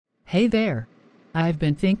Hey there. I've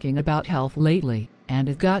been thinking about health lately, and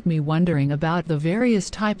it got me wondering about the various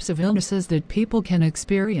types of illnesses that people can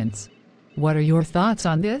experience. What are your thoughts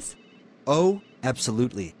on this? Oh,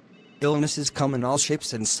 absolutely. Illnesses come in all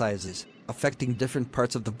shapes and sizes, affecting different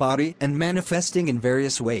parts of the body and manifesting in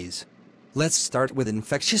various ways. Let's start with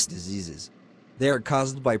infectious diseases. They are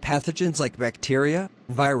caused by pathogens like bacteria,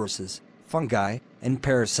 viruses, fungi, and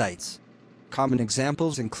parasites. Common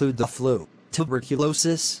examples include the flu,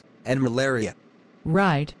 tuberculosis, and malaria.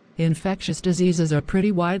 Right, infectious diseases are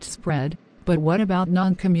pretty widespread, but what about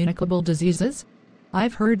non-communicable diseases?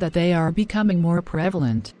 I've heard that they are becoming more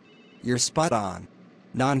prevalent. You're spot on.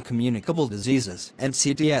 Non-communicable diseases,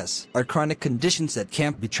 NCDs, are chronic conditions that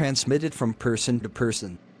can't be transmitted from person to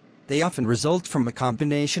person. They often result from a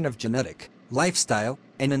combination of genetic, lifestyle,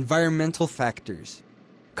 and environmental factors.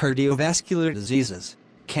 Cardiovascular diseases,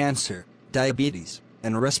 cancer, diabetes,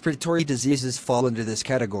 and respiratory diseases fall into this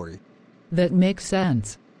category. That makes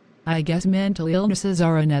sense. I guess mental illnesses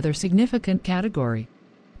are another significant category.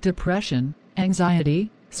 Depression, anxiety,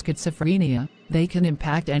 schizophrenia, they can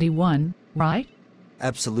impact anyone, right?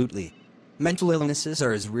 Absolutely. Mental illnesses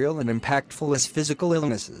are as real and impactful as physical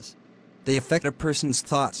illnesses. They affect a person's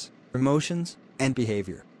thoughts, emotions, and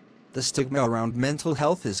behavior. The stigma around mental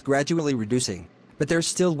health is gradually reducing, but there's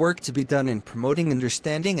still work to be done in promoting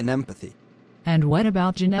understanding and empathy. And what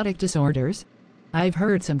about genetic disorders? I've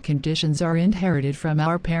heard some conditions are inherited from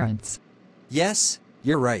our parents. Yes,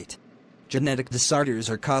 you're right. Genetic disorders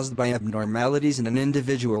are caused by abnormalities in an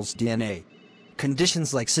individual's DNA.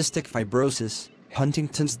 Conditions like cystic fibrosis,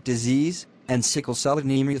 Huntington's disease, and sickle cell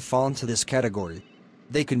anemia fall into this category.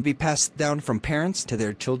 They can be passed down from parents to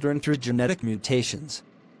their children through genetic mutations.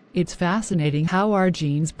 It's fascinating how our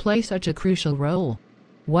genes play such a crucial role.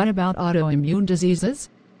 What about autoimmune diseases?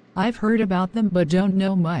 I've heard about them but don't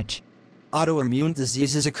know much. Autoimmune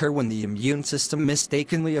diseases occur when the immune system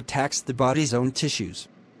mistakenly attacks the body's own tissues.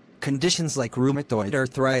 Conditions like rheumatoid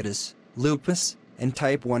arthritis, lupus, and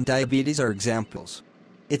type 1 diabetes are examples.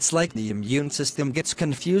 It's like the immune system gets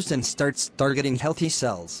confused and starts targeting healthy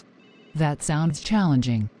cells. That sounds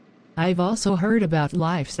challenging. I've also heard about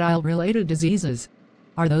lifestyle-related diseases.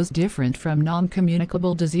 Are those different from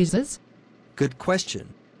non-communicable diseases? Good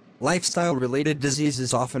question. Lifestyle-related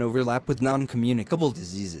diseases often overlap with non-communicable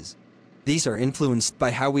diseases. These are influenced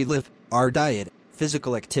by how we live, our diet,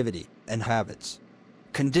 physical activity, and habits.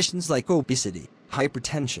 Conditions like obesity,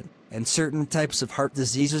 hypertension, and certain types of heart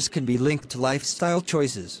diseases can be linked to lifestyle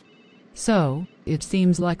choices. So, it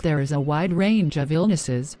seems like there is a wide range of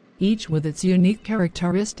illnesses, each with its unique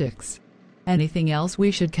characteristics. Anything else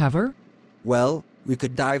we should cover? Well, we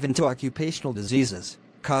could dive into occupational diseases,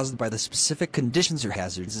 caused by the specific conditions or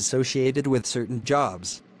hazards associated with certain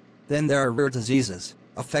jobs. Then there are rare diseases,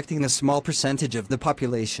 affecting a small percentage of the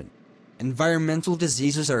population. Environmental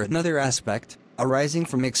diseases are another aspect, arising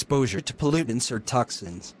from exposure to pollutants or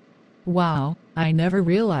toxins. Wow, I never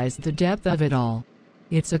realized the depth of it all.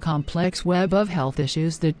 It's a complex web of health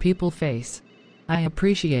issues that people face. I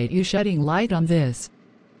appreciate you shedding light on this.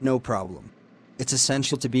 No problem. It's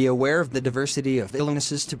essential to be aware of the diversity of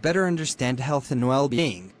illnesses to better understand health and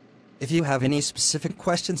well-being. If you have any specific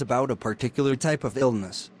questions about a particular type of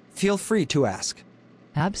illness, feel free to ask.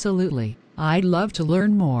 Absolutely, I'd love to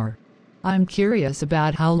learn more. I'm curious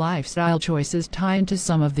about how lifestyle choices tie into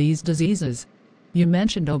some of these diseases. You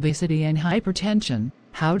mentioned obesity and hypertension.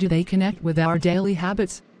 How do they connect with our daily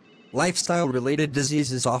habits? Lifestyle-related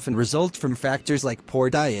diseases often result from factors like poor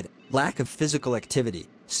diet, lack of physical activity,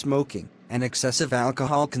 smoking, and excessive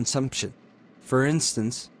alcohol consumption. For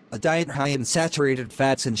instance, a diet high in saturated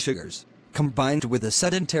fats and sugars, combined with a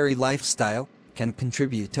sedentary lifestyle, can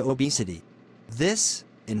contribute to obesity. This,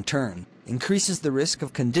 in turn, increases the risk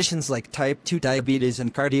of conditions like type 2 diabetes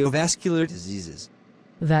and cardiovascular diseases.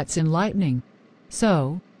 That's enlightening.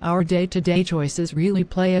 So, our day-to-day choices really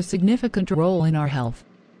play a significant role in our health.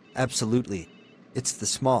 Absolutely. It's the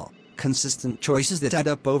small, consistent choices that add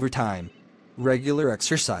up over time. Regular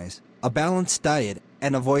exercise, a balanced diet,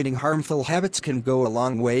 and avoiding harmful habits can go a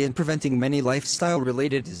long way in preventing many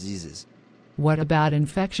lifestyle-related diseases. What about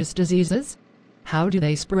infectious diseases? How do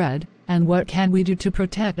they spread, and what can we do to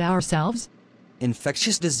protect ourselves?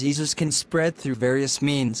 Infectious diseases can spread through various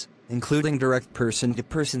means, including direct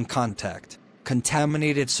person-to-person contact,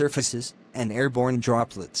 contaminated surfaces, and airborne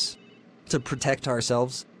droplets. To protect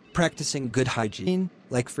ourselves, practicing good hygiene,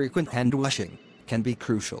 like frequent hand washing, can be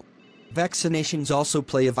crucial. Vaccinations also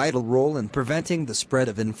play a vital role in preventing the spread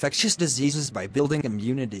of infectious diseases by building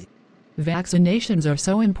immunity. Vaccinations are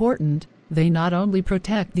so important. They not only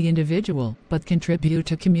protect the individual, but contribute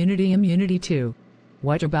to community immunity too.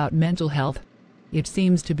 What about mental health? It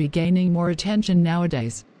seems to be gaining more attention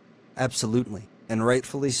nowadays. Absolutely, and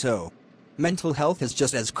rightfully so. Mental health is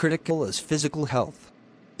just as critical as physical health.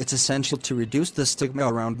 It's essential to reduce the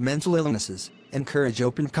stigma around mental illnesses, encourage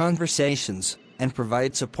open conversations, and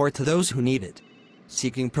provide support to those who need it.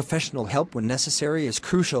 Seeking professional help when necessary is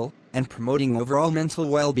crucial, and promoting overall mental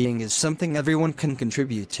well-being is something everyone can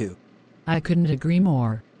contribute to. I couldn't agree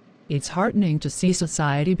more. It's heartening to see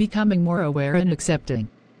society becoming more aware and accepting.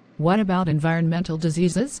 What about environmental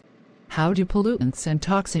diseases? How do pollutants and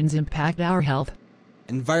toxins impact our health?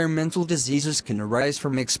 Environmental diseases can arise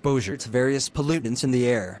from exposure to various pollutants in the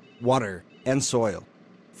air, water, and soil.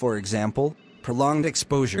 For example, prolonged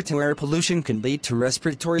exposure to air pollution can lead to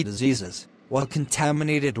respiratory diseases, while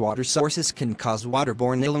contaminated water sources can cause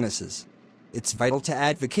waterborne illnesses. It's vital to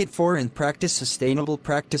advocate for and practice sustainable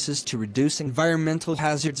practices to reduce environmental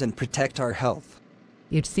hazards and protect our health.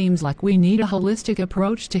 It seems like we need a holistic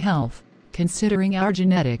approach to health, considering our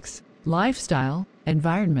genetics, lifestyle,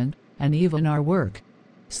 environment, and even our work.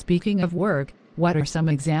 Speaking of work, what are some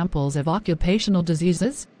examples of occupational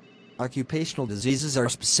diseases? Occupational diseases are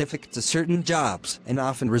specific to certain jobs and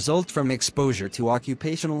often result from exposure to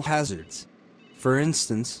occupational hazards. For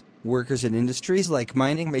instance, workers in industries like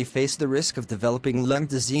mining may face the risk of developing lung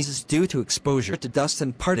diseases due to exposure to dust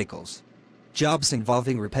and particles. Jobs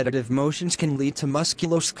involving repetitive motions can lead to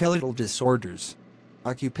musculoskeletal disorders.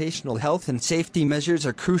 Occupational health and safety measures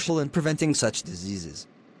are crucial in preventing such diseases.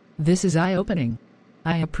 This is eye-opening.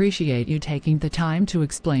 I appreciate you taking the time to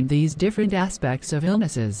explain these different aspects of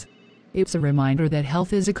illnesses. It's a reminder that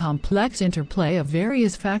health is a complex interplay of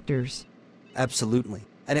various factors. Absolutely,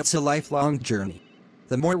 and it's a lifelong journey.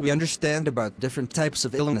 The more we understand about different types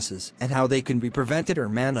of illnesses and how they can be prevented or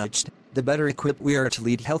managed, the better equipped we are to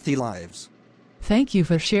lead healthy lives. Thank you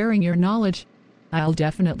for sharing your knowledge. I'll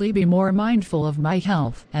definitely be more mindful of my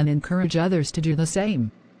health and encourage others to do the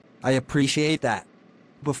same. I appreciate that.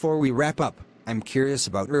 Before we wrap up, I'm curious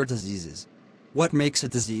about rare diseases. What makes a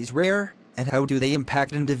disease rare, and how do they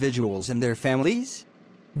impact individuals and their families?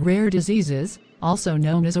 Rare diseases, also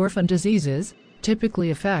known as orphan diseases, typically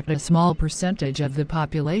affect a small percentage of the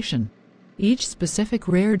population. Each specific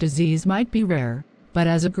rare disease might be rare, but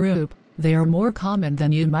as a group, they are more common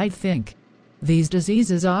than you might think. These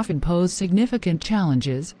diseases often pose significant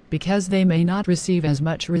challenges because they may not receive as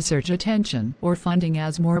much research attention or funding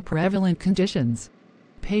as more prevalent conditions.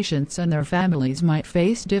 Patients and their families might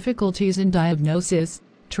face difficulties in diagnosis,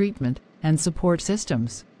 treatment, and support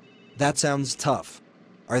systems. That sounds tough.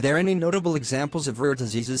 Are there any notable examples of rare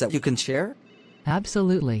diseases that you can share?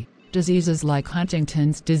 Absolutely. Diseases like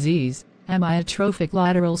Huntington's disease, amyotrophic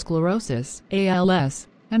lateral sclerosis, ALS,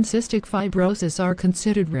 and cystic fibrosis are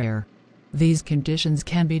considered rare. These conditions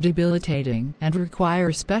can be debilitating and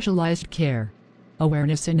require specialized care.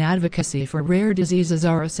 Awareness and advocacy for rare diseases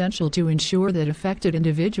are essential to ensure that affected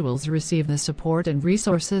individuals receive the support and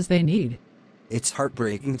resources they need. It's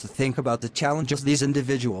heartbreaking to think about the challenges these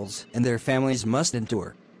individuals and their families must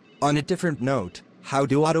endure. On a different note, how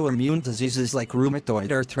do autoimmune diseases like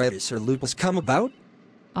rheumatoid arthritis or lupus come about?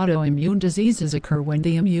 Autoimmune diseases occur when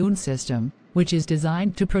the immune system, which is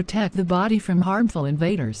designed to protect the body from harmful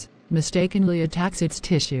invaders, mistakenly attacks its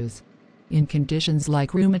tissues. In conditions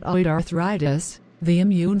like rheumatoid arthritis, the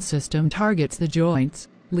immune system targets the joints,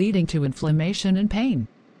 leading to inflammation and pain.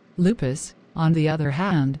 Lupus, on the other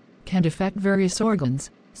hand, can affect various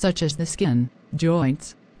organs, such as the skin,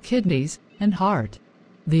 joints, kidneys, and heart.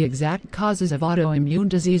 The exact causes of autoimmune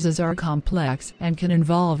diseases are complex and can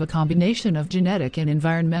involve a combination of genetic and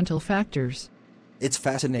environmental factors. It's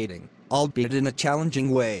fascinating, albeit in a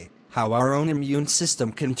challenging way, how our own immune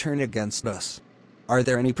system can turn against us. Are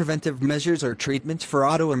there any preventive measures or treatments for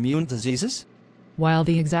autoimmune diseases? While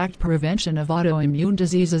the exact prevention of autoimmune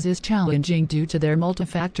diseases is challenging due to their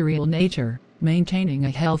multifactorial nature, maintaining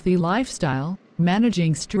a healthy lifestyle,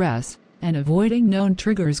 managing stress, and avoiding known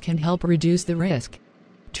triggers can help reduce the risk.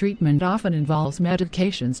 Treatment often involves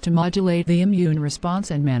medications to modulate the immune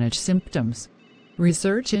response and manage symptoms.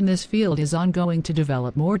 Research in this field is ongoing to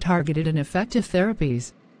develop more targeted and effective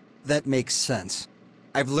therapies. That makes sense.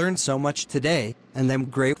 I've learned so much today, and I'm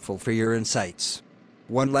grateful for your insights.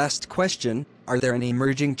 One last question, are there any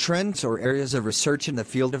emerging trends or areas of research in the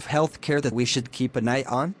field of healthcare that we should keep an eye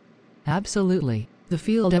on? Absolutely. The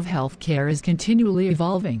field of healthcare is continually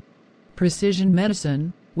evolving. Precision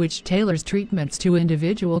medicine, which tailors treatments to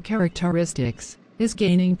individual characteristics, is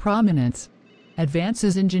gaining prominence.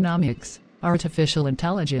 Advances in genomics, artificial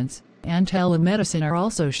intelligence, and telemedicine are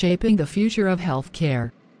also shaping the future of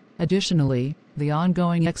healthcare. Additionally, the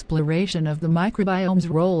ongoing exploration of the microbiome's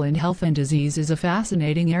role in health and disease is a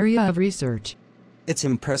fascinating area of research. It's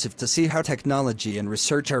impressive to see how technology and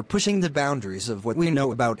research are pushing the boundaries of what we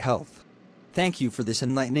know about health. Thank you for this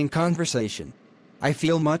enlightening conversation. I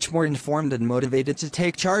feel much more informed and motivated to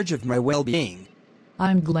take charge of my well-being.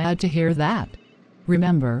 I'm glad to hear that.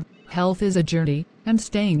 Remember, health is a journey, and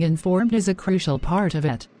staying informed is a crucial part of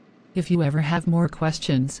it. If you ever have more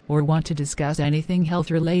questions or want to discuss anything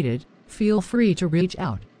health-related, feel free to reach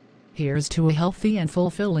out. Here's to a healthy and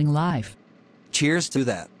fulfilling life. Cheers to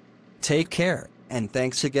that. Take care, and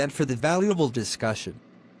thanks again for the valuable discussion.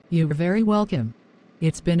 You're very welcome.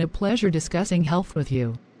 It's been a pleasure discussing health with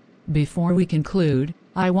you. Before we conclude,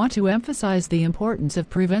 I want to emphasize the importance of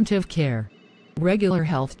preventive care. Regular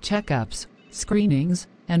health checkups, screenings,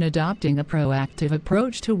 and adopting a proactive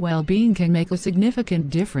approach to well-being can make a significant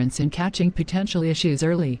difference in catching potential issues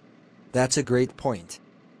early. That's a great point.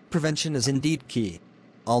 Prevention is indeed key.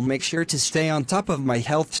 I'll make sure to stay on top of my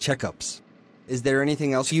health checkups. Is there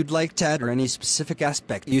anything else you'd like to add or any specific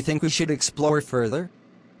aspect you think we should explore further?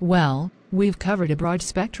 Well, we've covered a broad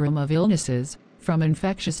spectrum of illnesses, from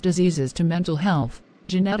infectious diseases to mental health,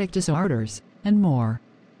 genetic disorders, and more.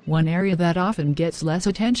 One area that often gets less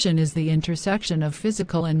attention is the intersection of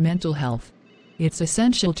physical and mental health. It's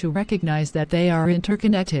essential to recognize that they are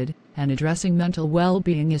interconnected, and addressing mental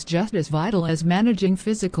well-being is just as vital as managing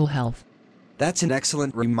physical health. That's an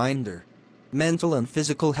excellent reminder. Mental and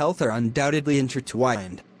physical health are undoubtedly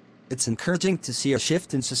intertwined. It's encouraging to see a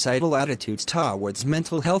shift in societal attitudes towards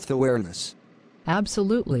mental health awareness.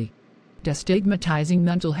 Absolutely. Destigmatizing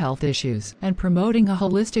mental health issues and promoting a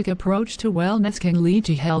holistic approach to wellness can lead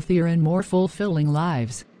to healthier and more fulfilling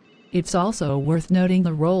lives. It's also worth noting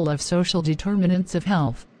the role of social determinants of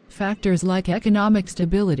health, factors like economic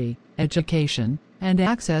stability, education, and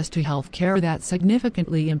access to health care that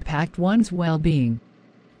significantly impact one's well-being.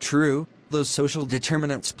 True, those social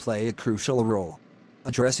determinants play a crucial role.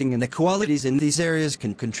 Addressing inequalities in these areas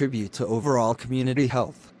can contribute to overall community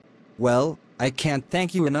health. Well, I can't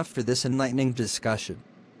thank you enough for this enlightening discussion.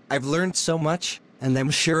 I've learned so much, and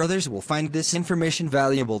I'm sure others will find this information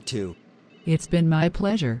valuable too. It's been my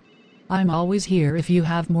pleasure. I'm always here if you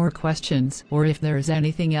have more questions or if there's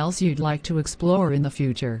anything else you'd like to explore in the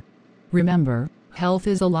future. Remember, health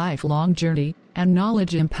is a lifelong journey, and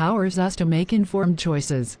knowledge empowers us to make informed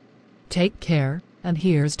choices. Take care, and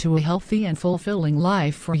here's to a healthy and fulfilling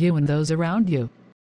life for you and those around you.